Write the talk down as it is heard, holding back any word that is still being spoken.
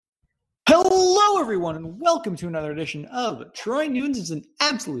Hello, everyone, and welcome to another edition of Troy Nunes is an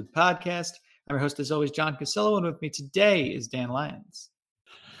Absolute Podcast. I'm your host, as always, John Casello, and with me today is Dan Lyons.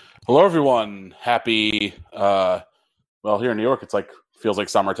 Hello, everyone. Happy, here in New York, feels like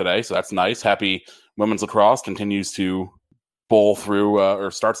summer today, so that's nice. Happy women's lacrosse continues to bowl through,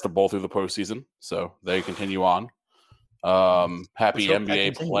 or starts to bowl through the postseason, so they continue on. Happy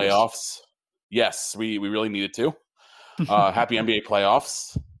NBA playoffs. Yes, we really needed to. Happy NBA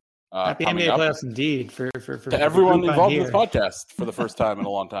playoffs. Happy NBA playoffs indeed for everyone involved in this podcast for the first time in a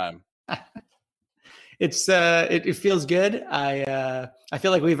long time. It feels good. I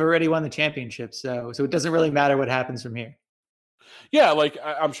feel like we've already won the championship, so it doesn't really matter what happens from here. Yeah,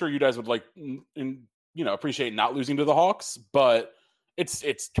 I'm sure you guys would appreciate not losing to the Hawks, but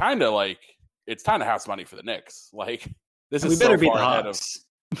it's kind of house money for the Knicks. This is so far ahead of.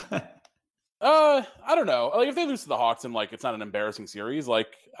 I don't know. If they lose to the Hawks and it's not an embarrassing series, I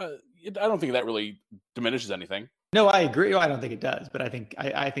don't think that really diminishes anything. No, I agree. I don't think it does, but I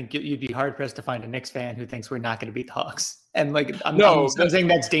think you'd be hard pressed to find a Knicks fan who thinks we're not going to beat the Hawks. And I'm saying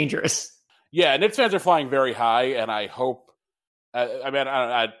that's dangerous. Yeah, Knicks fans are flying very high, and I hope. I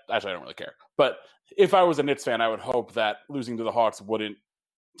actually don't really care. But if I was a Knicks fan, I would hope that losing to the Hawks wouldn't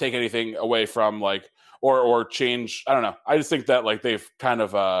take anything away from or change. I don't know. I just think that they've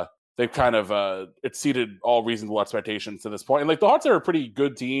kind of exceeded all reasonable expectations to this point. And the Hawks are a pretty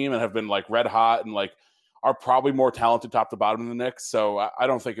good team and have been red hot and are probably more talented top to bottom than the Knicks. So I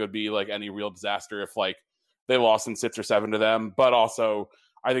don't think it would be any real disaster if they lost in 6 or 7 to them. But also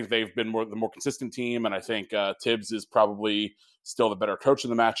I think they've been the more consistent team. And I think Tibbs is probably still the better coach in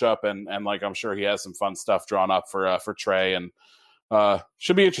the matchup. And I'm sure he has some fun stuff drawn up for Trey, and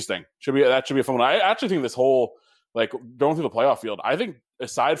should be interesting. That should be a fun one. I actually think this whole, going through the playoff field, I think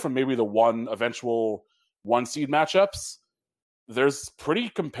aside from maybe the eventual 1 seed matchups, there's pretty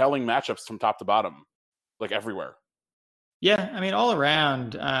compelling matchups from top to bottom, everywhere. Yeah, all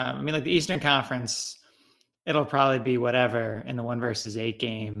around. The Eastern Conference, it'll probably be whatever in the 1 versus 8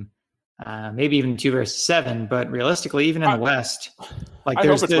 game, maybe even 2 versus 7. But realistically, even in the West,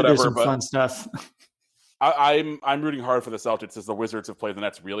 there's some fun stuff. I'm rooting hard for the Celtics as the Wizards have played the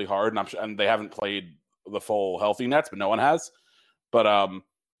Nets really hard, and they haven't played the full healthy Nets, but no one has. But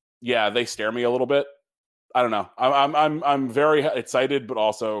they scare me a little bit. I don't know. I'm very excited, but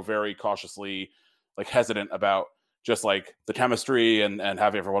also very cautiously hesitant about just the chemistry and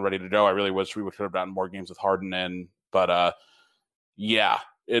having everyone ready to go. I really wish we could have gotten more games with Harden in, but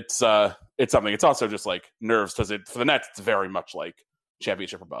it's something. It's also just nerves because for the Nets, it's very much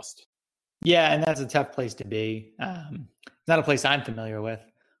championship or bust. Yeah, and that's a tough place to be. It's not a place I'm familiar with,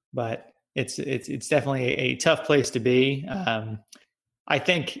 but it's definitely a tough place to be. I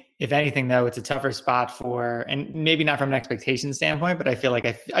think, if anything, though, it's a tougher spot for, and maybe not from an expectation standpoint, but I feel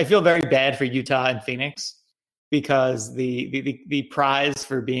I feel very bad for Utah and Phoenix, because the prize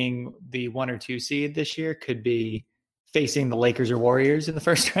for being the 1 or 2 seed this year could be facing the Lakers or Warriors in the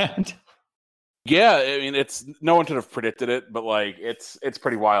first round. Yeah, it's no one could have predicted it, but it's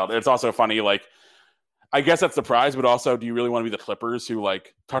pretty wild. It's also funny, I guess that's the prize, but also, do you really want to be the Clippers who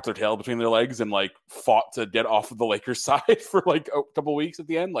tucked their tail between their legs and fought to get off of the Lakers side for a couple weeks at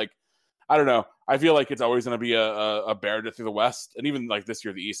the end? I don't know. I feel it's always going to be a bear through the West, and even this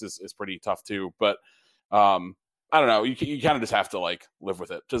year the East is pretty tough too. But I don't know. You kind of just have to live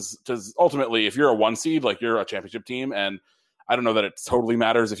with it, because ultimately, if you're a 1 seed, you're a championship team, and I don't know that it totally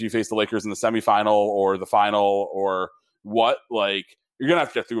matters if you face the Lakers in the semifinal or the final or what. You're gonna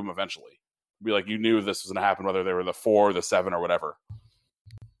have to get through them eventually. Be you knew this was going to happen, whether they were the 4, the 7, or whatever.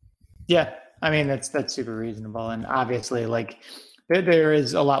 Yeah, that's super reasonable, and obviously, there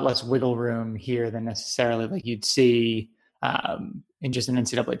is a lot less wiggle room here than necessarily you'd see in just an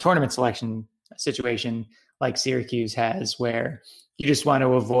NCAA tournament selection situation like Syracuse has, where you just want to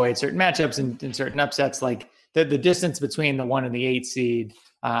avoid certain matchups and certain upsets. The distance between the 1 and the 8 seed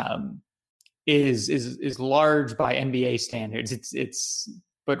is large by NBA standards.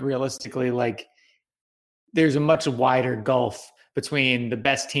 But realistically, there's a much wider gulf between the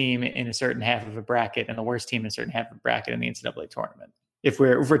best team in a certain half of a bracket and the worst team in a certain half of a bracket in the NCAA tournament. If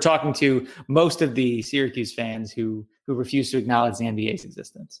we're talking to most of the Syracuse fans who refuse to acknowledge the NBA's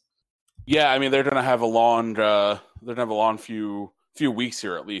existence. Yeah, they're going to have a long few weeks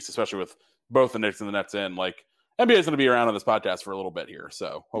here at least, especially with both the Knicks and the Nets in. NBA is going to be around on this podcast for a little bit here,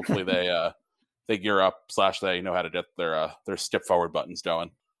 so hopefully they gear up / they know how to get their step forward buttons going.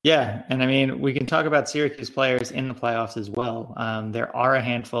 Yeah, and we can talk about Syracuse players in the playoffs as well. There are a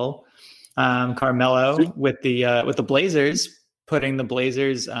handful. Carmelo with the Blazers, putting the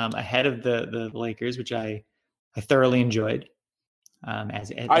Blazers ahead of the Lakers, which I thoroughly enjoyed. I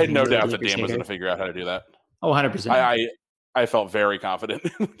had no doubt that Dan was going to figure out how to do that. Oh, 100%. I felt very confident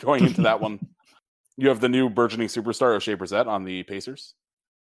going into that one. You have the new burgeoning superstar O'Shea Brissett on the Pacers.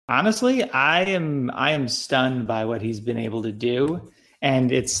 Honestly, I am stunned by what he's been able to do,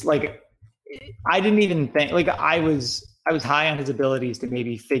 and it's like I didn't even think like I was high on his abilities to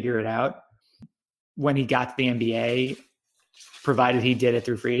maybe figure it out when he got to the NBA, provided he did it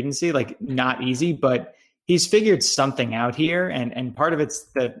through free agency. Like, not easy, but he's figured something out here, and part of it's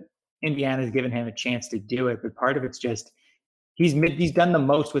that Indiana's given him a chance to do it, but part of it's just he's done the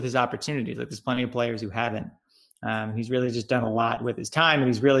most with his opportunities. Like, there's plenty of players who haven't. He's really just done a lot with his time, and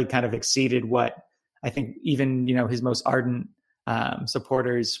he's really kind of exceeded what I think even, his most ardent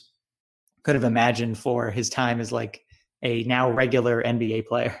supporters could have imagined for his time as like a now regular NBA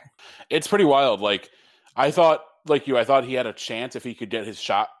player. It's pretty wild. Like, I thought he had a chance if he could get his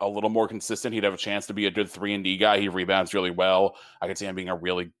shot a little more consistent. He'd have a chance to be a good 3-and-D guy. He rebounds really well. I could see him being a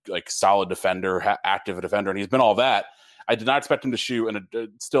really solid defender, active defender, and he's been all that. I did not expect him to shoot, and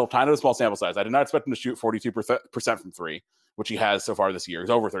still kind of a small sample size. I did not expect him to shoot 42% from three, which he has so far this year. He's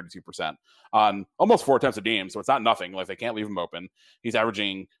over 32% on almost 4 attempts a game, so it's not nothing. Like, they can't leave him open. He's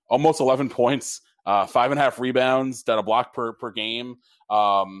averaging almost 11 points, 5.5 rebounds, done a block per game.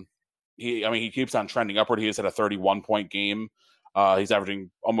 He keeps on trending upward. He has had a 31-point game. He's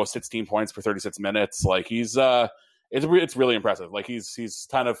averaging almost 16 points per 36 minutes. Like, it's really impressive. Like, he's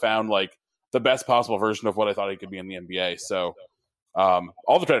kind of found like the best possible version of what I thought he could be in the NBA. So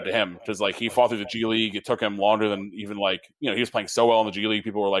all the credit to him, because like he fought through the G League. It took him longer than even he was playing so well in the G League.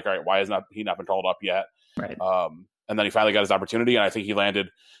 People were like, all right, why has he not been called up yet? Right. And then he finally got his opportunity, and I think he landed.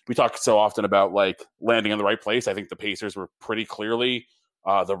 We talk so often about like landing in the right place. I think the Pacers were pretty clearly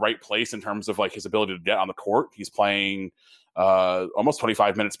the right place in terms of like his ability to get on the court. He's playing almost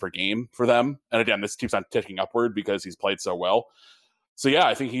 25 minutes per game for them, and again, this keeps on ticking upward because he's played so well. So yeah,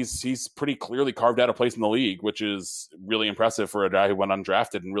 I think he's pretty clearly carved out a place in the league, which is really impressive for a guy who went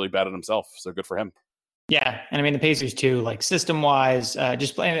undrafted and really betted himself. So good for him. Yeah, and I mean the Pacers too, like system wise,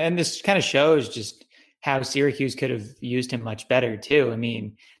 just playing, and this kind of shows just how Syracuse could have used him much better too. I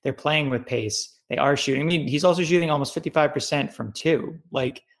mean, they're playing with pace. They are shooting. I mean, he's also shooting almost 55% from two.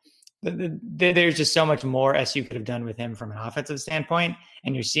 Like, there's just so much more SU could have done with him from an offensive standpoint,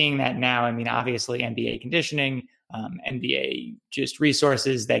 and you're seeing that now. I mean, obviously NBA conditioning. NBA just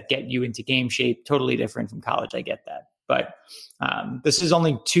resources that get you into game shape, totally different from college. I get that. But this is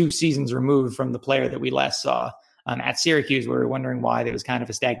only 2 seasons removed from the player that we last saw at Syracuse. We were wondering why there was kind of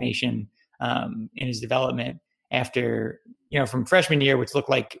a stagnation in his development after, from freshman year, which looked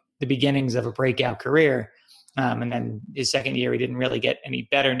like the beginnings of a breakout career. And then his second year, he didn't really get any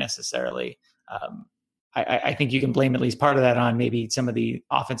better necessarily. I think you can blame at least part of that on maybe some of the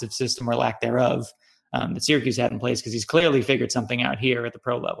offensive system or lack thereof that Syracuse had in place, because he's clearly figured something out here at the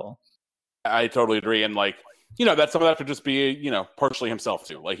pro level. I totally agree. And that some of that could just be, partially himself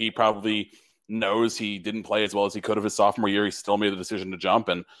too. Like, he probably knows he didn't play as well as he could have his sophomore year. He still made the decision to jump.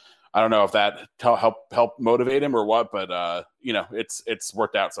 And I don't know if that helped motivate him or what, but it's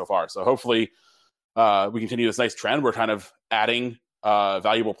worked out so far. So hopefully we continue this nice trend. We're kind of adding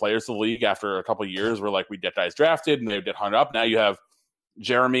valuable players to the league after a couple of years where we get guys drafted and they get hung up. Now you have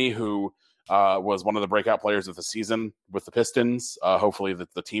Jeremy, who was one of the breakout players of the season with the Pistons. Hopefully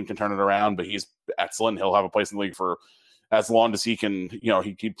the team can turn it around, but he's excellent. He'll have a place in the league for as long as he can,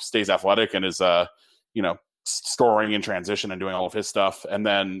 he stays athletic and is, scoring in transition and doing all of his stuff. And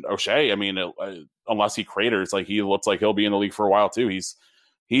then O'Shea, I mean, unless he craters, he looks like he'll be in the league for a while too.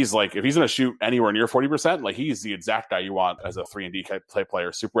 He's like, if he's going to shoot anywhere near 40%, he's the exact guy you want as a 3-and-D type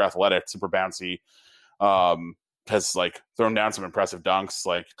player, super athletic, super bouncy, has thrown down some impressive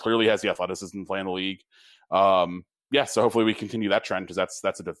dunks, clearly has the athleticism to play in the league. So hopefully we continue that trend, because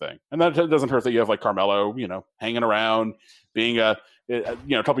that's a good thing. And that doesn't hurt that you have Carmelo, hanging around, being a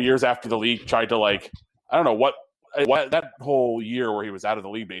couple years after the league tried to I don't know what that whole year where he was out of the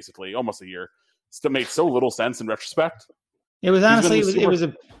league, basically almost a year, still made so little sense in retrospect. It was honestly, it was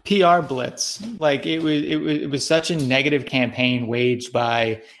a PR blitz. It was such a negative campaign waged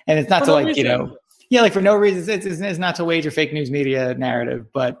by, and it's not to for no reason. It's not to wage a fake news media narrative,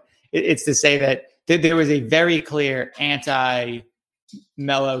 but it's to say that there was a very clear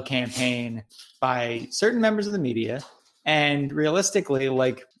anti-Melo campaign by certain members of the media, and realistically,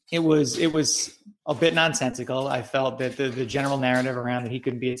 it was a bit nonsensical. I felt that the general narrative around that he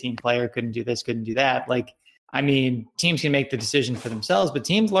couldn't be a team player, couldn't do this, couldn't do that. Teams can make the decision for themselves, but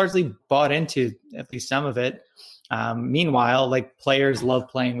teams largely bought into at least some of it. Meanwhile, players love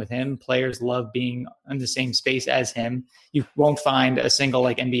playing with him. Players love being in the same space as him. You won't find a single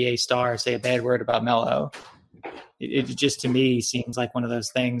NBA star say a bad word about Melo. it just to me seems like one of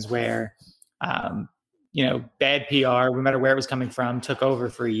those things where, bad PR, no matter where it was coming from, took over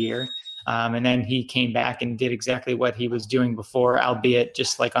for a year. And then he came back and did exactly what he was doing before, albeit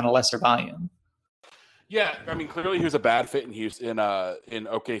just like on a lesser volume. Yeah, I mean, clearly he was a bad fit in Houston, in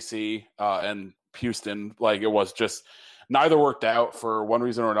OKC and Houston. Like, it was just neither worked out for one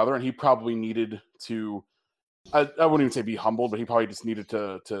reason or another, and he probably needed to. I wouldn't even say be humbled, but he probably just needed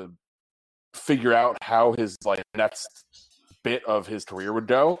to figure out how his like next bit of his career would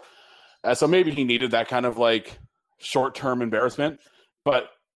go. So maybe he needed that kind of like short-term embarrassment, but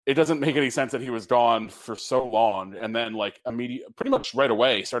it doesn't make any sense that he was gone for so long and then like pretty much right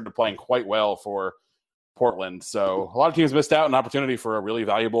away started playing quite well for Portland. So a lot of teams missed out an opportunity for a really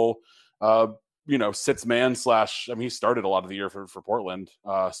valuable, sixth man / he started a lot of the year for Portland,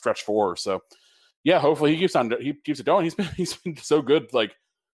 stretch 4. So yeah, hopefully he keeps it going. He's been so good, like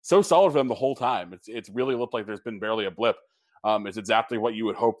so solid for them the whole time. It's really looked like there's been barely a blip. It's exactly what you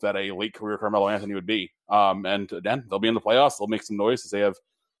would hope that a late career Carmelo Anthony would be. And again, they'll be in the playoffs. They'll make some noise because they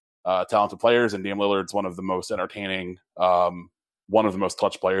have talented players, and Dame Lillard's one of the most entertaining, one of the most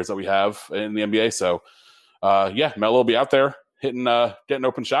clutch players that we have in the NBA. So, Melo will be out there hitting, getting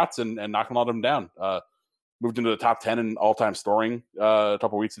open shots and knocking a lot of them down. Moved into the top 10 in all-time scoring a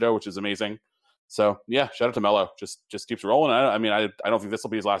couple weeks ago, which is amazing. So, yeah, shout out to Melo. Just keeps rolling. I don't think this will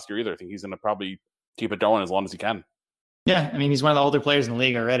be his last year either. I think he's going to probably keep it going as long as he can. Yeah, I mean, he's one of the older players in the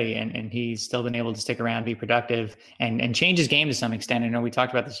league already, and he's still been able to stick around, be productive, and change his game to some extent. I know we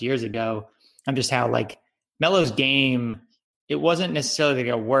talked about this years ago, and just how, like, Melo's game, it wasn't necessarily that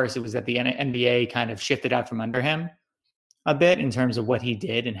it got worse. It was that the NBA kind of shifted out from under him a bit in terms of what he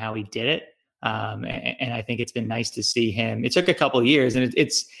did and how he did it. And I think it's been nice to see him. It took a couple of years, and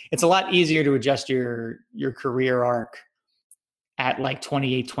it's a lot easier to adjust your career arc at like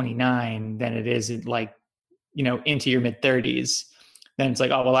 28, 29 than it is at like, into your mid 30s. Then it's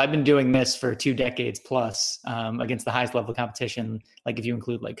like, oh, well, I've been doing this for 2 decades plus against the highest level of competition. Like if you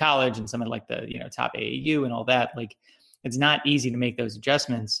include like college and some of like the, top AAU and all that, like it's not easy to make those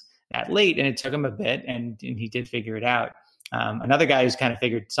adjustments that late. And it took him a bit, and he did figure it out. Another guy who's kind of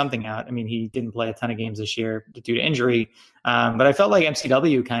figured something out. I mean, he didn't play a ton of games this year due to injury, but I felt like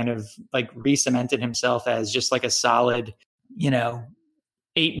MCW kind of like re-cemented himself as just like a solid,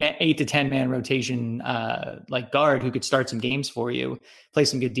 8 to 10 man rotation, like guard who could start some games for you, play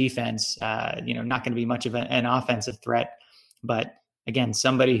some good defense. Not going to be much of an offensive threat, but again,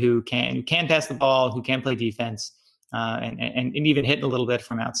 somebody who can pass the ball, who can play defense, and even hit a little bit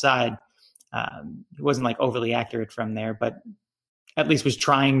from outside. He wasn't like overly accurate from there, but at least was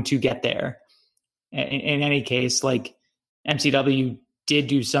trying to get there. In any case, like MCW did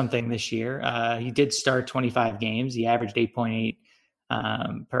do something this year. He did start 25 games. He averaged 8.8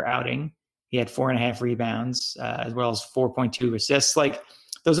 per outing. He had 4.5 rebounds, as well as 4.2 assists. Like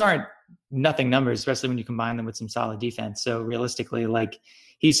those aren't nothing numbers, especially when you combine them with some solid defense. So realistically, like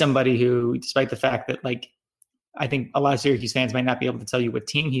he's somebody who, despite the fact that like, I think a lot of Syracuse fans might not be able to tell you what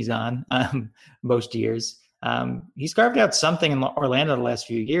team he's on most years. He's carved out something in Orlando the last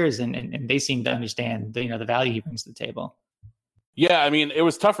few years, and they seem to understand the value he brings to the table. Yeah, I mean, it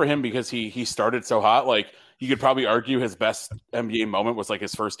was tough for him because he started so hot. Like you could probably argue his best NBA moment was like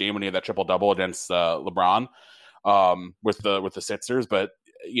his first game when he had that triple double against LeBron with the Sixers. But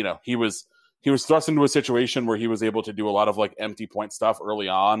he was thrust into a situation where he was able to do a lot of like empty point stuff early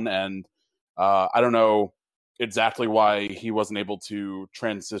on, and I don't know exactly why he wasn't able to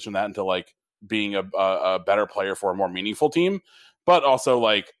transition that into like being a better player for a more meaningful team. But also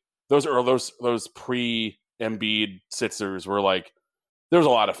like those pre Embiid Sixers were like, there's a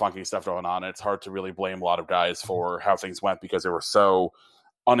lot of funky stuff going on. It's hard to really blame a lot of guys for how things went because they were so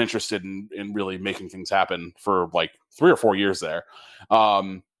uninterested in really making things happen for like 3 or 4 years there.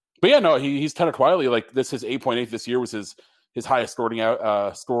 But yeah, no, he's kind of quietly like this. His 8.8 this year was his highest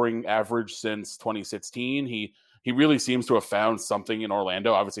scoring average since 2016. He really seems to have found something in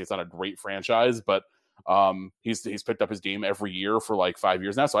Orlando. Obviously, it's not a great franchise, but he's picked up his game every year for like 5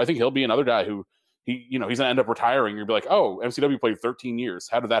 years now. So I think he'll be another guy who he's gonna end up retiring. You'll be like, oh, MCW played 13 years.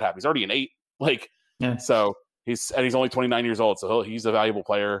 How did that happen? He's already an 8. Like, yeah. So he's only 29 years old. So he's a valuable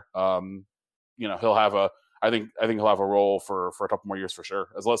player. He'll have I think he'll have a role for a couple more years for sure,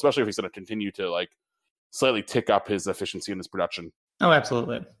 especially if he's going to continue to like slightly tick up his efficiency in his production. Oh,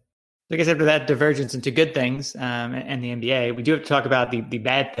 absolutely. I guess after that divergence into good things and the NBA, we do have to talk about the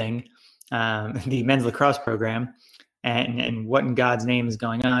bad thing, the men's lacrosse program, and what in God's name is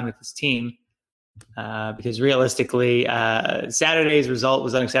going on with this team. Because realistically, Saturday's result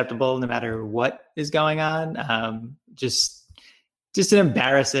was unacceptable no matter what is going on. Just an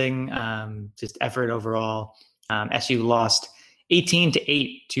embarrassing just effort overall. SU lost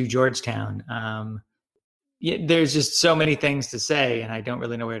 18-8 to Georgetown. There's just so many things to say, and I don't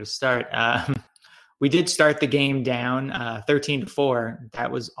really know where to start. We did start the game down 13-4.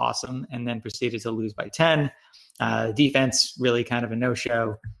 That was awesome, and then proceeded to lose by 10. Defense really kind of a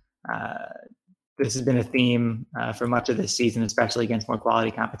no-show. This has been a theme for much of this season, especially against more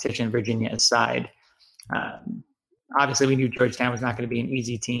quality competition, Virginia aside. Obviously, we knew Georgetown was not going to be an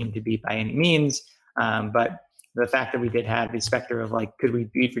easy team to beat by any means, but the fact that we did have the specter of, like, could we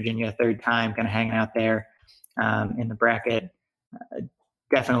beat Virginia a third time, kind of hanging out there in the bracket,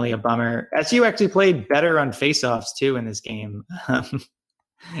 definitely a bummer. SU actually played better on faceoffs too in this game,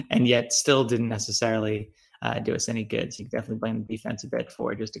 and yet still didn't necessarily do us any good. So you can definitely blame the defense a bit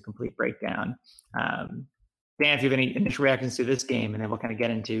for just a complete breakdown. Dan, if you have any initial reactions to this game, and then we'll kind of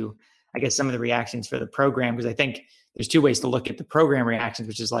get into, I guess, some of the reactions for the program, because I think there's two ways to look at the program reactions,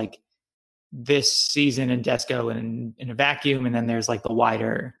 which is like this season in Desco and in a vacuum, and then there's like the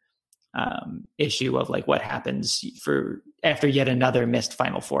wider issue of like what happens for after yet another missed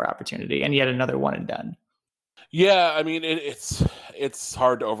Final Four opportunity and yet another one and done. Yeah, I mean, it's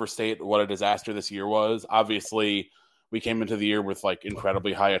hard to overstate what a disaster this year was. Obviously, we came into the year with like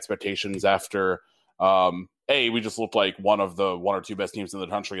incredibly high expectations after we just looked like one of the one or two best teams in the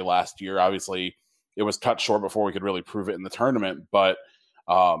country last year. Obviously, it was cut short before we could really prove it in the tournament, but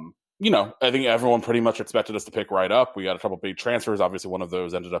I think everyone pretty much expected us to pick right up. We got a couple big transfers. Obviously, one of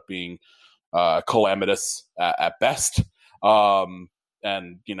those ended up being calamitous at best. And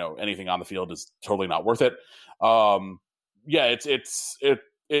anything on the field is totally not worth it.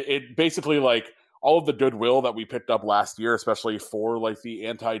 It basically, like, all of the goodwill that we picked up last year, especially for like the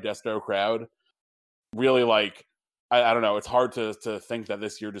anti-Desto crowd, really, like, I don't know. It's hard to think that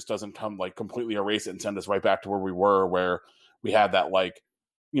this year just doesn't come, like, completely erase it and send us right back to where we were, where we had that, like,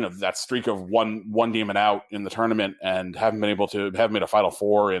 that streak of one game and out in the tournament and haven't made a Final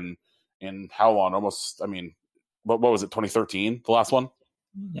Four in how long? Almost, I mean, what was it, 2013, the last one?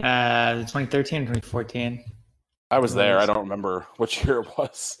 2013, 2014. I was there. I don't remember which year it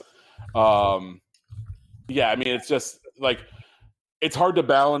was. I mean, it's just like, it's hard to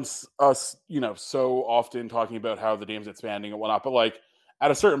balance us, so often talking about how the game's expanding and whatnot, but like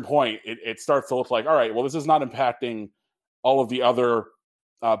at a certain point, it starts to look like, all right, well, this is not impacting all of the other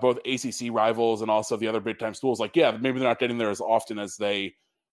both ACC rivals and also the other big time schools. Like, yeah, maybe they're not getting there as often as they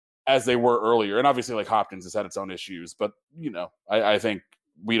were earlier. And obviously, like, Hopkins has had its own issues, but I think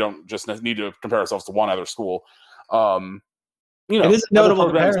we don't just need to compare ourselves to one other school. It is a notable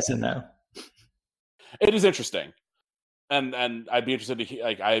comparison, though. It is interesting. And I'd be interested to hear,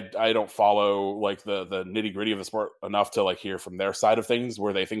 like, I don't follow like the nitty gritty of the sport enough to like hear from their side of things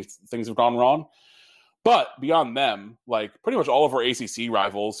where they think things have gone wrong. But beyond them, like, pretty much all of our ACC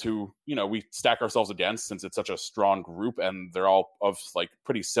rivals who, we stack ourselves against, since it's such a strong group and they're all of like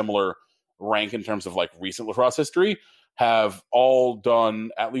pretty similar rank in terms of like recent lacrosse history, have all done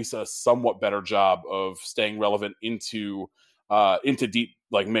at least a somewhat better job of staying relevant into deep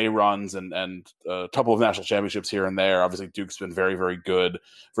like May runs and a couple of national championships here and there. Obviously, Duke's been very, very good.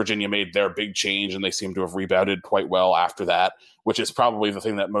 Virginia made their big change, and they seem to have rebounded quite well after that, which is probably the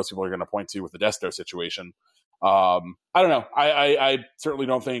thing that most people are going to point to with the Desto situation. I don't know. I certainly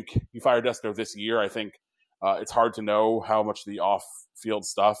don't think you fire Desto this year. I think it's hard to know how much the off-field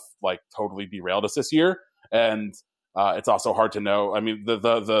stuff like totally derailed us this year, and it's also hard to know. I mean,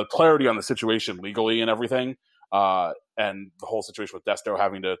 the clarity on the situation legally and everything. And the whole situation with Desto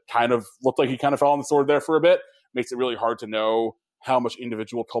having to kind of look like he kind of fell on the sword there for a bit makes it really hard to know how much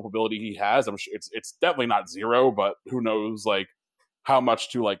individual culpability he has. I'm sure it's definitely not zero, but who knows like how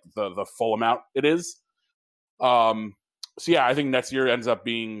much to like the full amount it is. So yeah, I think next year ends up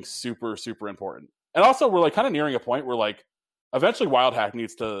being super, super important. And also we're like kind of nearing a point where like eventually Wildhack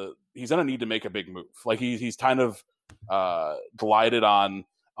he's going to need to make a big move. Like he's kind of glided on,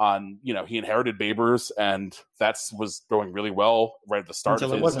 he inherited Babers, and that was going really well right at the start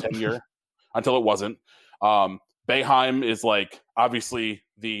of his tenure until it wasn't. Boeheim is like obviously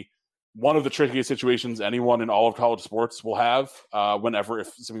one of the trickiest situations anyone in all of college sports will have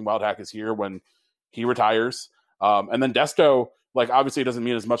if assuming Wildhack is here when he retires. And then Desto, like, obviously it doesn't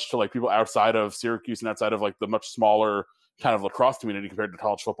mean as much to like people outside of Syracuse and outside of like the much smaller kind of lacrosse community compared to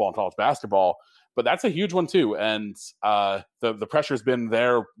college football and college basketball. But that's a huge one too, and the pressure's been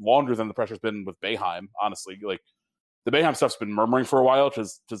there longer than the pressure's been with Boeheim. Honestly, like the Boeheim stuff's been murmuring for a while,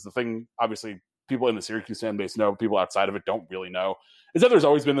 because the thing, obviously, people in the Syracuse fan base know, people outside of it don't really know, is that there's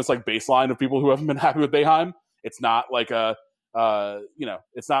always been this like baseline of people who haven't been happy with Boeheim. It's not like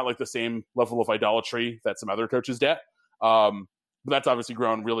it's not like the same level of idolatry that some other coaches get. But that's obviously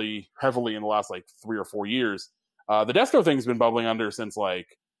grown really heavily in the last like 3 or 4 years. The Desto thing's been bubbling under since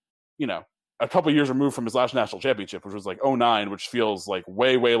like, a couple years removed from his last national championship, which was like 2009, which feels like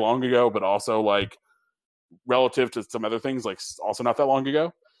way, way long ago, but also like relative to some other things, like also not that long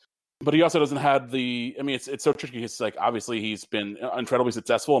ago. But he also doesn't have it's so tricky. It's like, obviously he's been incredibly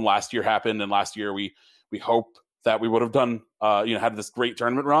successful, and last year happened. And last year we hope that we would have done, had this great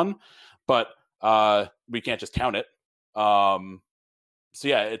tournament run, but we can't just count it. So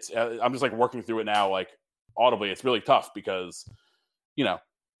yeah, I'm just like working through it now, like audibly. It's really tough because,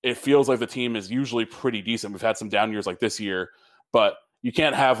 it feels like the team is usually pretty decent. We've had some down years like this year, but you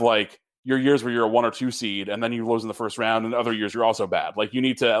can't have like your years where you're a 1 or 2 seed and then you lose in the first round, and other years you're also bad. Like you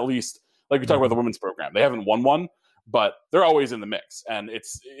need to at least, like we talk about the women's program, they haven't won one, but they're always in the mix. And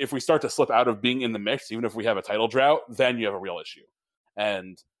if we start to slip out of being in the mix, even if we have a title drought, then you have a real issue.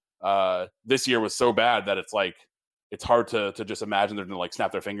 And this year was so bad that it's like, it's hard to just imagine they're going to like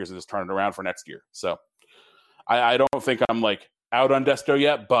snap their fingers and just turn it around for next year. So I don't think I'm like out on Desto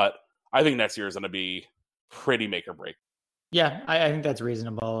yet, but I think next year is going to be pretty make or break. Yeah, I think that's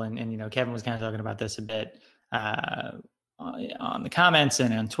reasonable. And Kevin was kind of talking about this a bit on the comments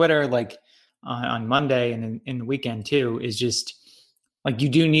and on Twitter, like on Monday and in the weekend too, is just like, you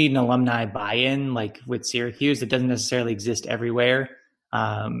do need an alumni buy-in, like with Syracuse. That doesn't necessarily exist everywhere.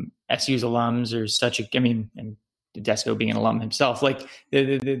 SU's alums are and Desto being an alum himself, like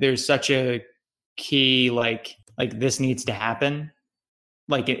there's such a key, like this needs to happen.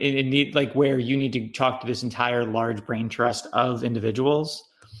 Like it need, like where you need to talk to this entire large brain trust of individuals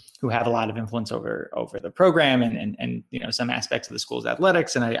who have a lot of influence over the program and some aspects of the school's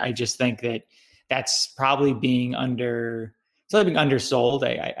athletics. And I just think that that's probably being undersold.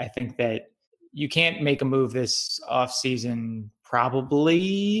 I think that you can't make a move this off season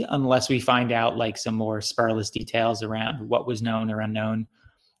probably unless we find out like some more spurless details around what was known or unknown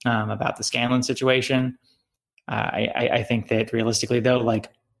about the Scanlon situation. I think that realistically though, like,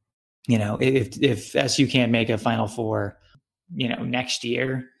 if SU can't make a Final Four, next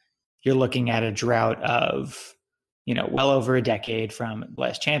year, you're looking at a drought of, well over a decade from the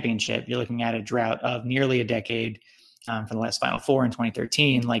last championship. You're looking at a drought of nearly a decade from the last Final Four in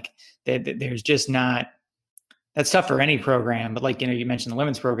 2013. Like there's just not, that's tough for any program. But like, you mentioned the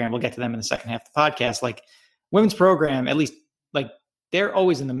women's program, we'll get to them in the second half of the podcast. Like women's program, at least like they're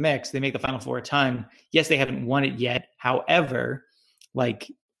always in the mix. They make the Final Four a ton. Yes, they haven't won it yet. However, like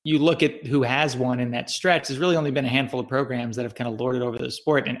you look at who has won in that stretch, there's really only been a handful of programs that have kind of lorded over the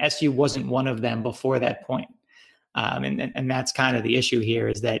sport, and SU wasn't one of them before that point. And that's kind of the issue here,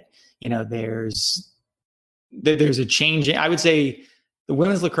 is that, there's a change. I would say the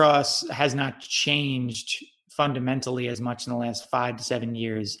women's lacrosse has not changed fundamentally as much in the last 5 to 7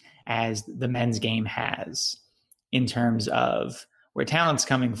 years as the men's game has, in terms of where talent's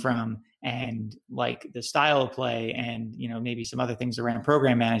coming from and like the style of play and, maybe some other things around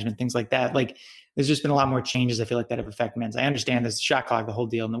program management, things like that. Like there's just been a lot more changes, I feel like, that have affected men's. I understand there's shot clock, the whole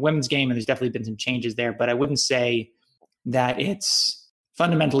deal in the women's game, and there's definitely been some changes there, but I wouldn't say that it's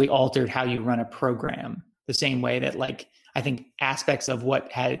fundamentally altered how you run a program the same way that, like, I think aspects of what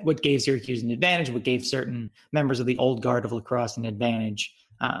gave Syracuse an advantage, what gave certain members of the old guard of lacrosse an advantage,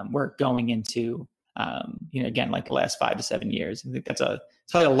 were going into, again, like the last 5 to 7 years. I think it's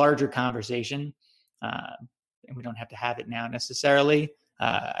probably a larger conversation, and we don't have to have it now necessarily.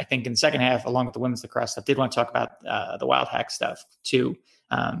 I think in the second half, along with the women's lacrosse stuff, did want to talk about the Wild Hack stuff too.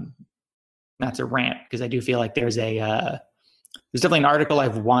 Not to rant, because I do feel like there's definitely an article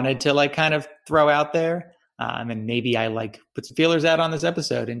I've wanted to like kind of throw out there. And maybe I like put some feelers out on this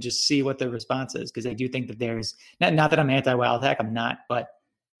episode and just see what the response is. Because I do think that there's not that I'm anti-Wild Hack, I'm not, but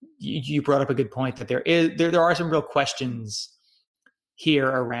you brought up a good point that there are some real questions here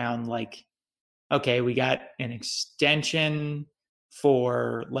around, like, okay, we got an extension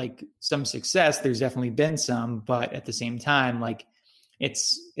for like some success. There's definitely been some, but at the same time, like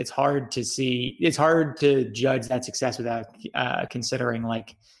it's hard to judge that success without considering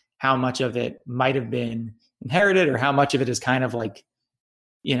like how much of it might have been inherited or how much of it is kind of like,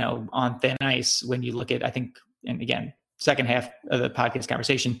 on thin ice when you look at, I think, and again, second half of the podcast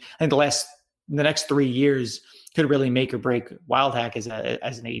conversation, I think the next 3 years could really make or break Wild Hack as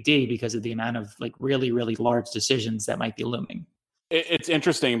an AD because of the amount of like really, really large decisions that might be looming. It's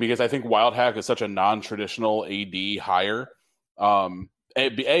interesting because I think Wild Hack is such a non-traditional AD hire.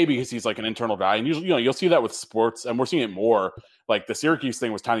 Because he's like an internal guy, and usually, you'll see that with sports, and we're seeing it more. Like the Syracuse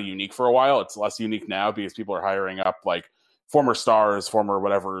thing was kind of unique for a while. It's less unique now because people are hiring up like former stars, former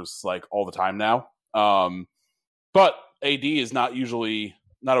whatevers, like all the time now. But AD is not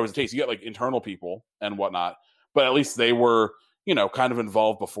always the case. You get like internal people and whatnot, but at least they were, kind of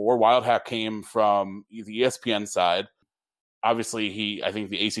involved before. Wildhack came from the ESPN side. Obviously, I think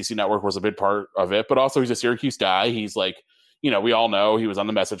the ACC network was a big part of it, but also he's a Syracuse guy. He's like, we all know he was on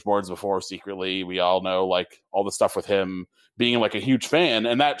the message boards before secretly. We all know like all the stuff with him being like a huge fan,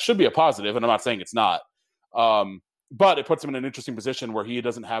 and that should be a positive. And I'm not saying it's not, but it puts him in an interesting position where he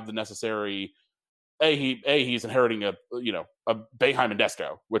doesn't have the necessary. He's inheriting a Boeheim and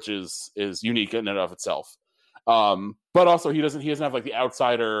Desto, which is unique in and of itself. But also he doesn't have like the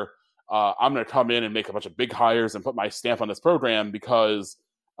outsider. I'm going to come in and make a bunch of big hires and put my stamp on this program because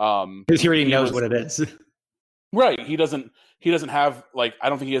he already knows what it is. Right. He doesn't have like, I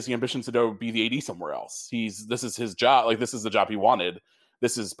don't think he has the ambitions to go be the AD somewhere else. This is his job. Like, this is the job he wanted.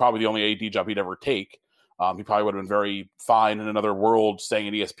 This is probably the only AD job he'd ever take. He probably would have been very fine in another world staying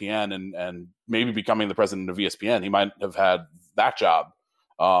at ESPN and maybe becoming the president of ESPN. He might have had that job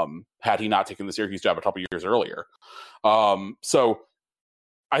had he not taken the Syracuse job a couple years earlier. So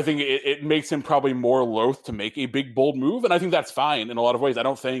I think it makes him probably more loath to make a big, bold move. And I think that's fine in a lot of ways. I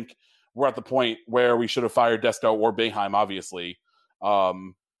don't think we're at the point where we should have fired Desto or Boeheim, obviously.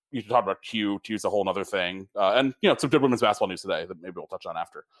 You can talk about Q. Q's a whole other thing. And, some good women's basketball news today that maybe we'll touch on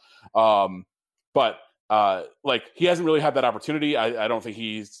after. But he hasn't really had that opportunity. I don't think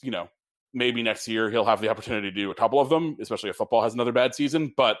he's, maybe next year he'll have the opportunity to do a couple of them, especially if football has another bad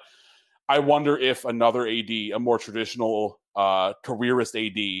season. But I wonder if another AD, a more traditional careerist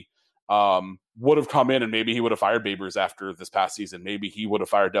AD, would have come in and maybe he would have fired Babers after this past season. Maybe he would have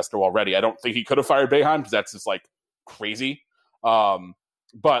fired Desto already. I don't think he could have fired Boeheim because that's just like crazy.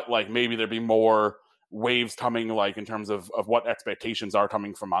 But like maybe there'd be more waves coming like in terms of what expectations are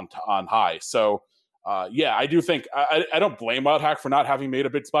coming from on high. So I do think I don't blame Wildhack for not having made a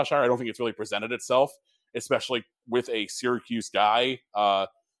big splash hire. I don't think it's really presented itself, especially with a Syracuse guy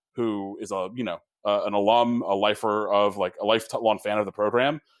who is an alum, a lifer of like a lifelong fan of the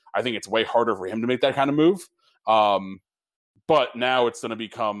program. I think it's way harder for him to make that kind of move. But now it's going to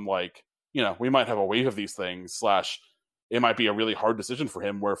become like, we might have a wave of these things / it might be a really hard decision for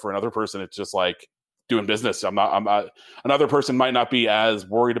him where for another person, it's just like doing business. Another person might not be as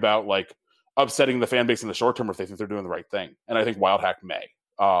worried about like upsetting the fan base in the short term if they think they're doing the right thing. And I think Wildhack may,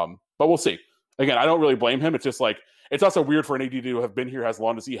 but we'll see. Again, I don't really blame him. It's just like, it's also weird for an AD to have been here as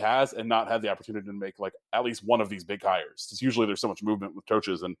long as he has and not had the opportunity to make like at least one of these big hires. Because usually there's so much movement with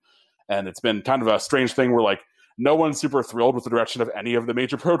coaches and it's been kind of a strange thing where like no one's super thrilled with the direction of any of the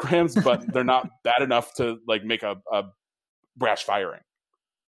major programs, but they're not bad enough to like make a brash firing.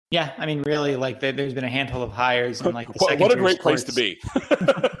 Yeah, I mean, really, like there's been a handful of hires and like what a great place to be.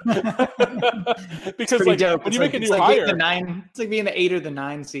 Because like dope. When you make a new hire, it's like being the 8 or the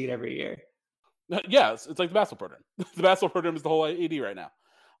 9 seed every year. Yeah, it's like the basketball program. The basketball program is the whole AD right now.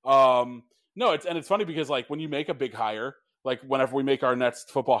 No, it's funny because like when you make a big hire, like whenever we make our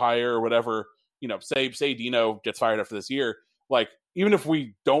next football hire or whatever, say Dino gets fired after this year, like even if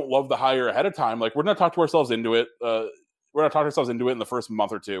we don't love the hire ahead of time, like we're gonna talk ourselves into it in the first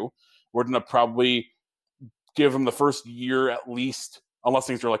month or two. We're gonna probably give them the first year at least, unless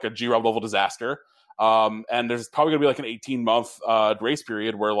things are like a G-Rob level disaster. And there's probably gonna be like an 18-month grace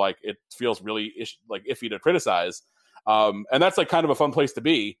period where like it feels really iffy to criticize. And that's like kind of a fun place to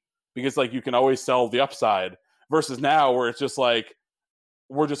be because like you can always sell the upside versus now where it's just like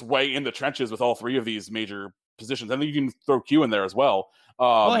we're just way in the trenches with all three of these major positions. And then you can throw Q in there as well.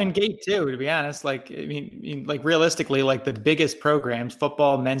 And Gate too, to be honest. Like, I mean, like realistically, like the biggest programs,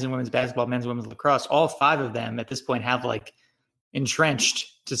 football, men's and women's basketball, men's and women's lacrosse, all 5 of them at this point have like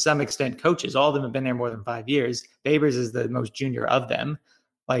entrenched to some extent coaches. All of them have been there more than 5 years. Babers is the most junior of them.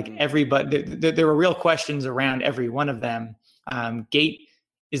 Like everybody, there were real questions around every one of them. Gate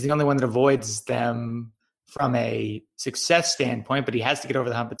is the only one that avoids them from a success standpoint, but he has to get over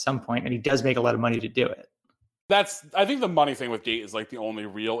the hump at some point, and he does make a lot of money to do it. I think the money thing with Gate is like the only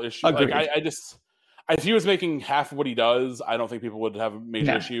real issue. Agreed. Like if he was making half of what he does, I don't think people would have a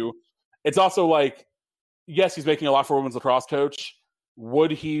major issue. It's also like, yes, he's making a lot for a women's lacrosse coach.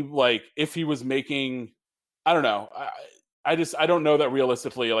 Would he like, if he was making, I don't know. I don't know that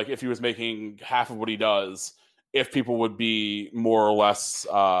realistically, like if he was making half of what he does, if people would be more or less,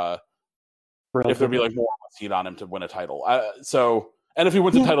 if there'd be like more heat on him to win a title. And if he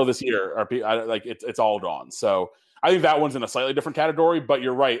wins a title this year, it's all gone. So I think that one's in a slightly different category. But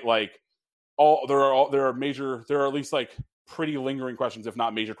you're right. Like there are at least like pretty lingering questions, if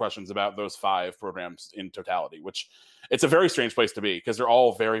not major questions, about those 5 programs in totality. Which it's a very strange place to be because they're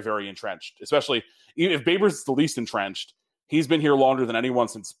all very, very entrenched. Especially if Babers is the least entrenched, he's been here longer than anyone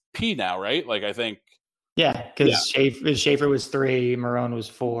since P now, right? Like I think. Yeah, because Schaefer was 3, Marone was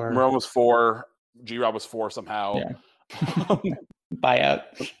 4. Marone was 4. G-Rob was 4 somehow. Yeah. Buyout.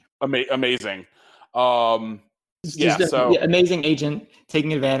 Amazing. Amazing agent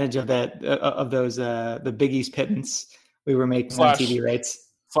taking advantage of that of those the Big East pittance we were making on TV rates.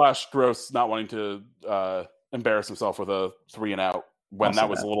 / Gross not wanting to embarrass himself with a 3 and out when also that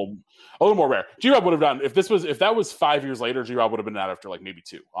was a little more rare. G-Rob would have done if that was 5 years later. G-Rob would have been out after like maybe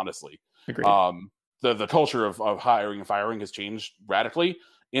 2. Honestly, agreed. The culture of hiring and firing has changed radically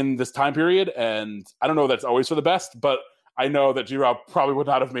in this time period, and I don't know that's always for the best, but I know that G-Rob probably would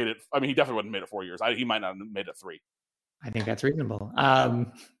not have made it. I mean, he definitely wouldn't have made it 4 years. He might not have made it 3. I think that's reasonable.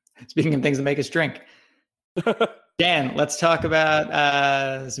 Speaking of things that make us drink, Dan, let's talk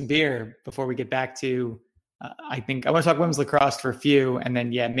about some beer before we get back to. I think I want to talk women's lacrosse for a few, and then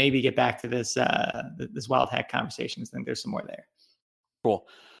maybe get back to this this Wild Hack conversation. I think there's some more there. Cool.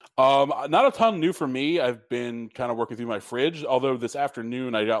 Not a ton new for me. I've been kind of working through my fridge. Although this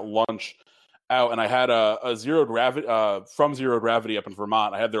afternoon I got lunch out and I had a Zero Gravity from Zero Gravity up in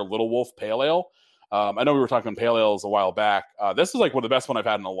Vermont. I had their Little Wolf Pale Ale. I know we were talking pale ales a while back. This is like one of the best one I've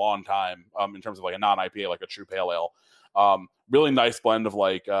had in a long time in terms of like a non-IPA, like a true pale ale. Really nice blend of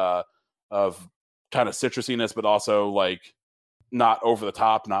like of kind of citrusiness, but also like not over the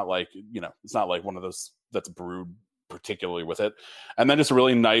top, not like, it's not like one of those that's brewed particularly with it. And then just a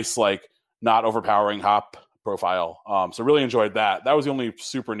really nice, like not overpowering hop profile. So really enjoyed that. That was the only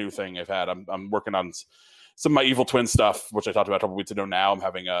super new thing I've had. I'm working on some of my Evil Twin stuff, which I talked about a couple weeks ago. Now I'm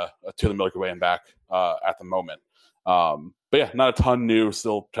having a To the Milky Way and back at the moment. But yeah, not a ton new.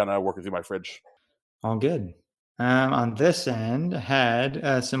 Still kind of working through my fridge. All good. On this end,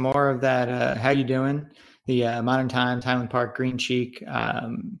 had some more of that. How you doing? The Modern Times Highland Park Green Cheek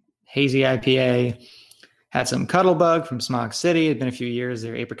hazy IPA. Had some Cuttlebug from Smog City. It'd been a few years.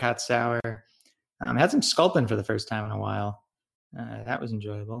 Their apricot sour. Had some Sculpin for the first time in a while. That was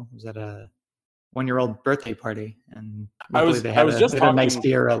enjoyable. It was at a 1-year-old birthday party, and I was just talking, a nice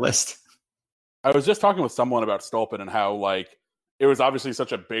beer list. I was just talking with someone about Stolpen and how like it was obviously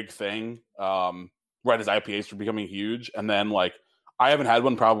such a big thing right as IPAs were becoming huge, and then like I haven't had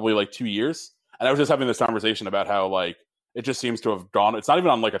one probably like 2 years, and I was just having this conversation about how like it just seems to have gone. It's not even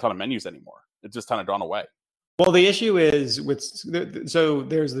on like a ton of menus anymore. It's just kind of gone away. Well, the issue is so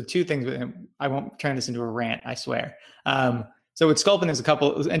there's the two things. I won't turn this into a rant, I swear. So with Sculpin, there's a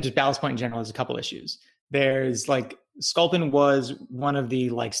couple, and just Ballast Point in general, there's a couple issues. There's like Sculpin was one of the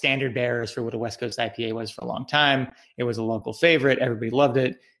like standard bearers for what a West Coast IPA was for a long time. It was a local favorite. Everybody loved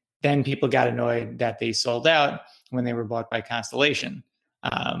it. Then people got annoyed that they sold out when they were bought by Constellation.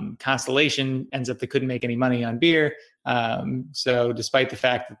 Constellation ends up they couldn't make any money on beer. So despite the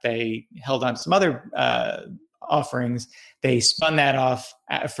fact that they held on to some other offerings, they spun that off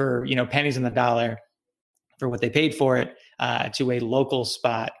for pennies on the dollar for what they paid for it to a local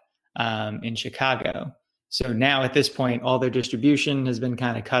spot in Chicago. So now at this point, all their distribution has been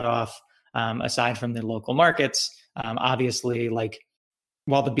kind of cut off aside from the local markets. Obviously, like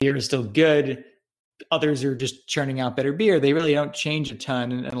while the beer is still good, others are just churning out better beer. They really don't change a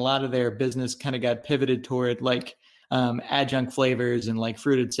ton. And a lot of their business kind of got pivoted toward like adjunct flavors and like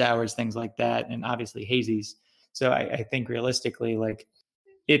fruited sours, things like that. And obviously hazies. So I think realistically, like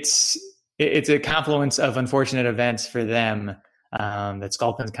it's a confluence of unfortunate events for them that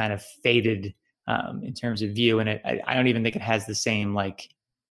Sculpin's kind of faded in terms of view. And I don't even think it has the same like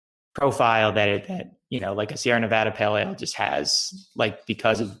profile that like a Sierra Nevada Pale Ale just has, like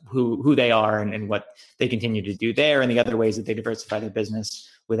because of who they are and what they continue to do there and the other ways that they diversify their business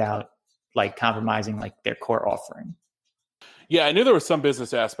without like compromising like their core offering. Yeah, I knew there was some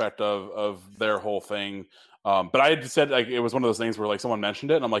business aspect of their whole thing. But I had said like it was one of those things where like someone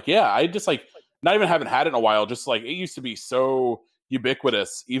mentioned it and I'm like, yeah, I just like not even haven't had it in a while. Just like it used to be so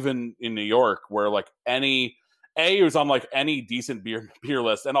ubiquitous, even in New York, where like it was on like any decent beer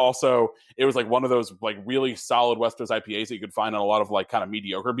list, and also it was like one of those like really solid West Coast IPAs that you could find on a lot of like kind of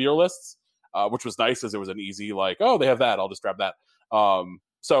mediocre beer lists, which was nice as it was an easy like, oh, they have that, I'll just grab that.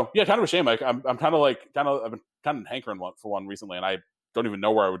 So yeah, kind of a shame. Like I'm I've been kind of hankering for one recently, and I don't even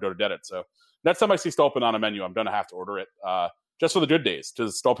know where I would go to get it. So next time I see Stolpen on a menu, I'm gonna have to order it just for the good days,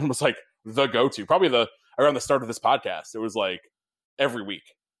 because Stolpen was like the go-to. Probably around the start of this podcast, it was like every week.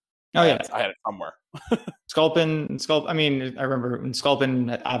 Oh yeah, I had it somewhere. Sculpin. I mean, I remember when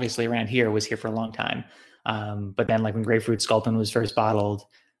Sculpin obviously around here was here for a long time. But then like when Grapefruit Sculpin was first bottled,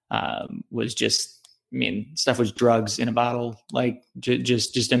 was just, I mean, stuff was drugs in a bottle, like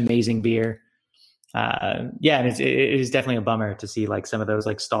just amazing beer. And it is definitely a bummer to see like some of those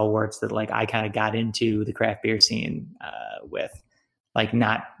like stalwarts that like I kind of got into the craft beer scene with like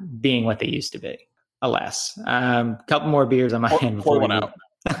not being what they used to be. Alas, couple more beers on my hand. Pour one out.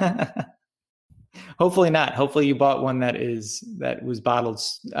 Hopefully not. Hopefully you bought one that was bottled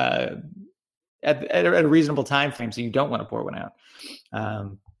at a reasonable time frame, so you don't want to pour one out.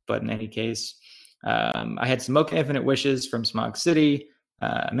 But in any case, I had Smoke Infinite Wishes from Smog City.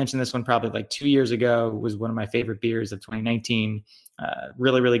 I mentioned this one probably like 2 years ago. It was one of my favorite beers of 2019.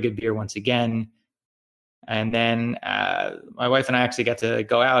 Really, really good beer once again. And then my wife and I actually got to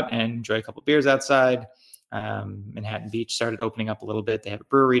go out and enjoy a couple beers outside. Manhattan Beach started opening up a little bit. They have a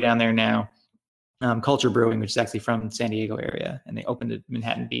brewery down there now, Culture Brewing, which is actually from the San Diego area. And they opened a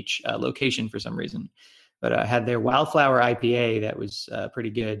Manhattan Beach location for some reason. But I had their Wildflower IPA that was pretty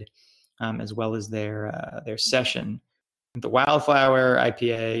good, as well as their Session. The Wildflower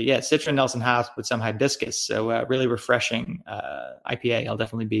IPA, Citron Nelson hops with some hibiscus. So really refreshing IPA. I'll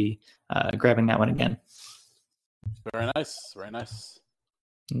definitely be grabbing that one again. Very nice. Very nice.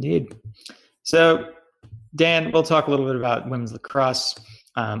 Indeed. So, Dan, we'll talk a little bit about women's lacrosse.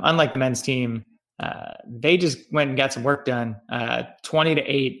 Unlike the men's team, they just went and got some work done.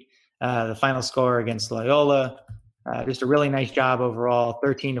 20-8, the final score against Loyola. Just a really nice job overall.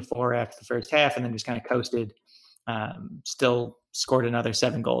 13-4 after the first half, and then just kind of coasted. Still scored another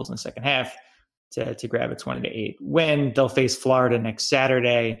 7 goals in the second half to grab a 20-8 win. They'll face Florida next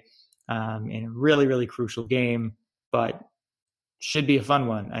Saturday in a really, really crucial game, but should be a fun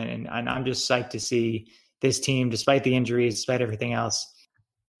one. And I'm just psyched to see this team, despite the injuries, despite everything else,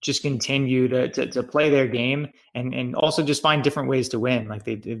 just continue to play their game and also just find different ways to win. Like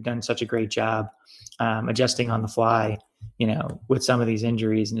they've done such a great job adjusting on the fly, with some of these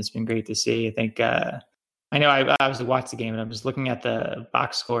injuries, and it's been great to see. I think I know I obviously watched the game, and I'm just looking at the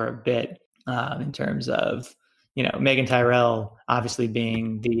box score a bit in terms of, Megan Tyrell obviously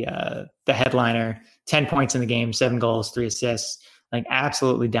being the headliner, 10 points in the game, 7 goals, 3 assists, like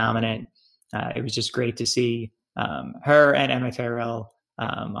absolutely dominant. It was just great to see her and Emma Tyrell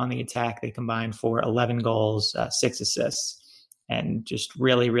on the attack. They combined for 11 goals, 6 assists, and just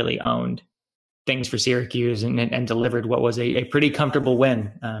really, really owned things for Syracuse and delivered what was a pretty comfortable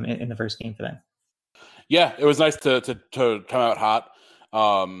win in the first game for them. Yeah, it was nice to come out hot.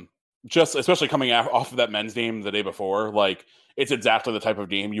 Just especially coming off of that men's game the day before, like it's exactly the type of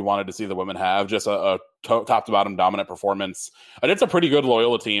game you wanted to see the women have. Just a top to bottom dominant performance, and it's a pretty good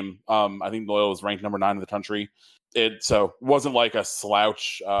Loyola team. I think Loyola was ranked number 9 in the country. It wasn't like a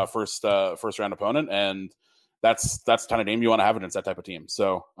slouch first round opponent, and that's the kind of game you want to have against that type of team.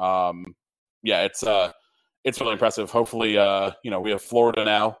 So it's really impressive. Hopefully, we have Florida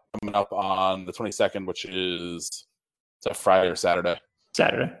now coming up on the 22nd, which is a Friday or Saturday.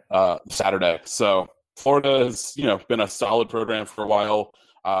 Saturday. So Florida has, been a solid program for a while.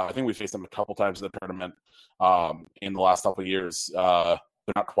 I think we faced them a couple times in the tournament in the last couple of years. They're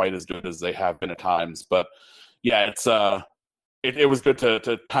not quite as good as they have been at times, but yeah, it was good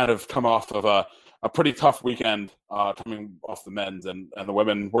to kind of come off of a pretty tough weekend coming off the men's, and the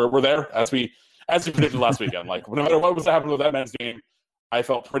women were there as we predicted last weekend. Like no matter what was happening with that men's game, I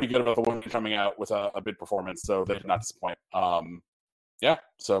felt pretty good about the women coming out with a big performance, so they did not disappoint.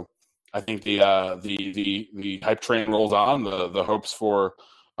 So I think the hype train rolls on. The hopes for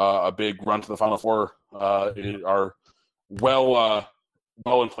a big run to the Final Four are well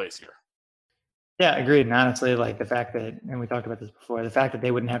in place here. Yeah, agreed. And honestly, like the fact that, and we talked about this before, the fact that they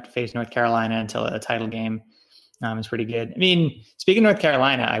wouldn't have to face North Carolina until a title game is pretty good. I mean, speaking of North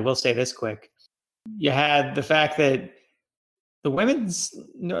Carolina, I will say this quick. You had the fact that the women's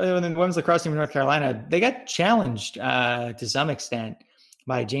lacrosse team in North Carolina, they got challenged to some extent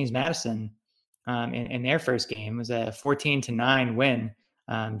by James Madison in their first game. It was a 14-9 win.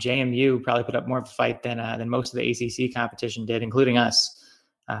 JMU probably put up more of a fight than most of the ACC competition did, including us.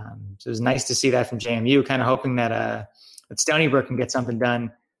 So it was nice to see that from JMU, kind of hoping that Stony Brook can get something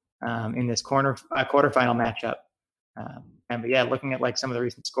done in this quarterfinal matchup. But yeah, looking at like some of the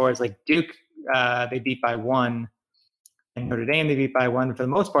recent scores, like Duke, they beat by 1, and Notre Dame they beat by 1. For the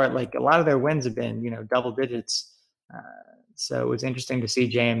most part, like a lot of their wins have been double digits. So it was interesting to see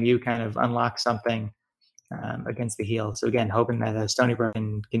JMU kind of unlock something against the heel. So again, hoping that Stony Brook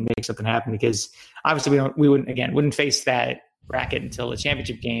can make something happen, because obviously we wouldn't face that bracket until the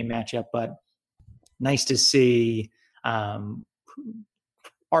championship game matchup, but nice to see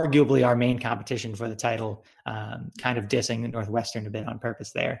arguably our main competition for the title kind of dissing the Northwestern a bit on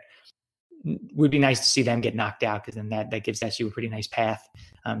purpose there. Would be nice to see them get knocked out, because then that gives SU a pretty nice path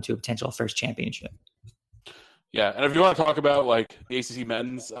to a potential first championship. Yeah, and if you want to talk about like the ACC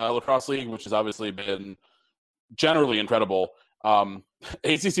Men's Lacrosse League, which has obviously been generally incredible,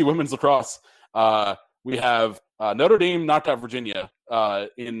 ACC Women's Lacrosse we have Notre Dame knocked out Virginia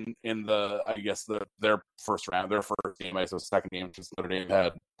in the I guess their first round, their first game. I suppose second game, because Notre Dame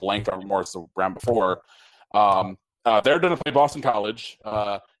had blanked on Morris the round before. They're going to play Boston College.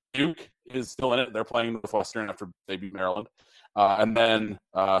 Duke is still in it. They're playing Northwestern after they beat Maryland. And then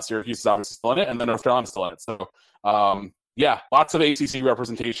Syracuse is obviously still in it, and then North Carolina is still in it. So, lots of ACC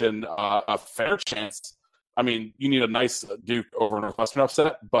representation, a fair chance. I mean, you need a nice Duke over Northwestern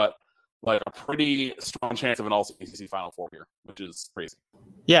upset, but like a pretty strong chance of an all-ACC Final Four here, which is crazy.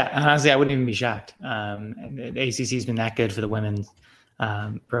 Yeah, honestly, I wouldn't even be shocked. The ACC has been that good for the women's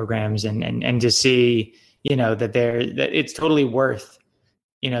programs, and to see, that it's totally worth,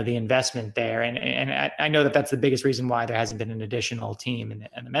 the investment there. And I know that that's the biggest reason why there hasn't been an additional team in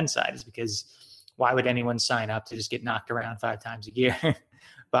the men's side, is because why would anyone sign up to just get knocked around 5 times a year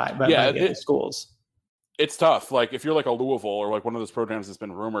by the schools? It's tough. Like if you're like a Louisville or like one of those programs that's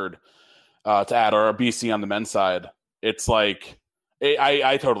been rumored to add, or a BC on the men's side, it's like,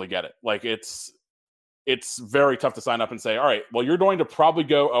 I totally get it. Like it's very tough to sign up and say, all right, well, you're going to probably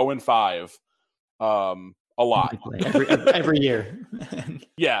go 0-5 a lot every year.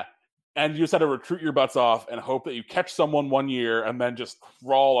 Yeah. And you just had to recruit your butts off and hope that you catch someone one year and then just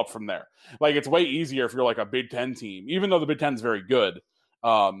crawl up from there. Like it's way easier if you're like a Big Ten team, even though the Big Ten is very good.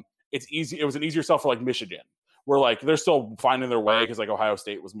 It's easy. It was an easier sell for like Michigan, where like they're still finding their way because like Ohio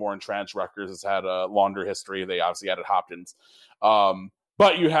State was more entrenched. Rutgers has had a longer history. They obviously added Hopkins.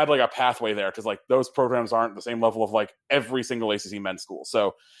 But you had like a pathway there because like those programs aren't the same level of like every single ACC men's school.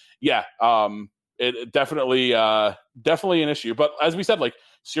 So yeah, it definitely an issue. But as we said, like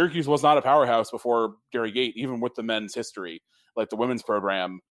Syracuse was not a powerhouse before Gary Gait, even with the men's history. Like the women's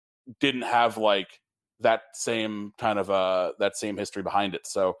program didn't have like that same kind of that same history behind it.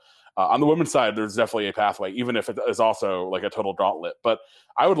 So on the women's side, there's definitely a pathway, even if it is also like a total gauntlet. But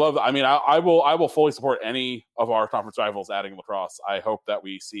I would love, I mean, I will fully support any of our conference rivals adding lacrosse. I hope that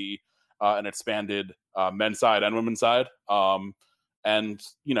we see an expanded men's side and women's side. And,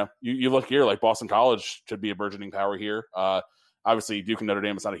 you look here, like Boston College should be a burgeoning power here. Obviously, Duke and Notre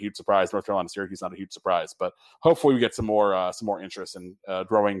Dame is not a huge surprise. North Carolina, Syracuse is not a huge surprise. But hopefully we get some more interest in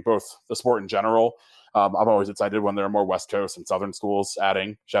growing both the sport in general. I'm always excited when there are more West Coast and Southern schools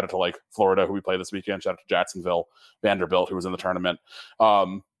adding. Shout out to like Florida, who we play this weekend. Shout out to Jacksonville, Vanderbilt, who was in the tournament.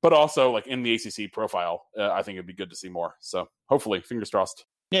 But also like in the ACC profile, I think it'd be good to see more. So hopefully, fingers crossed.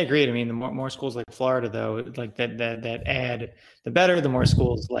 Yeah, agreed. I mean, the more schools like Florida, though, like that add, the better. The more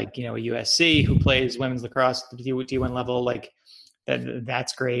schools like a USC who plays women's lacrosse at the D1 level, like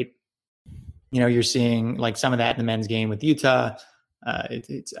that's great. You're seeing like some of that in the men's game with Utah.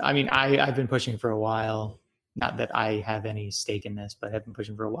 I mean, I've been pushing for a while. Not that I have any stake in this, but I've been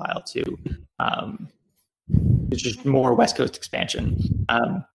pushing for a while to it's just more West Coast expansion.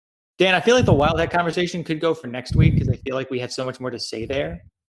 Dan, I feel like the Wildcat conversation could go for next week because I feel like we have so much more to say there.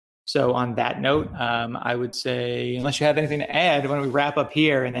 So on that note, I would say, unless you have anything to add, why don't we wrap up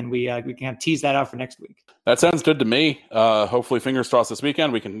here and then we can kind of tease that out for next week. That sounds good to me. Hopefully, fingers crossed this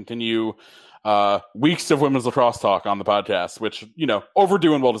weekend, we can continue weeks of women's lacrosse talk on the podcast, which,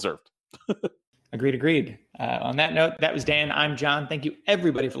 overdue and well-deserved. Agreed. On that note, that was Dan. I'm John. Thank you,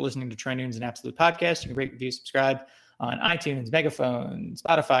 everybody, for listening to Trend News and Absolute Podcast. You can rate, review, subscribe on iTunes, Megaphone,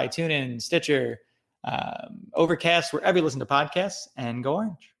 Spotify, TuneIn, Stitcher, Overcast, wherever you listen to podcasts, and go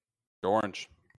Orange. Go Orange.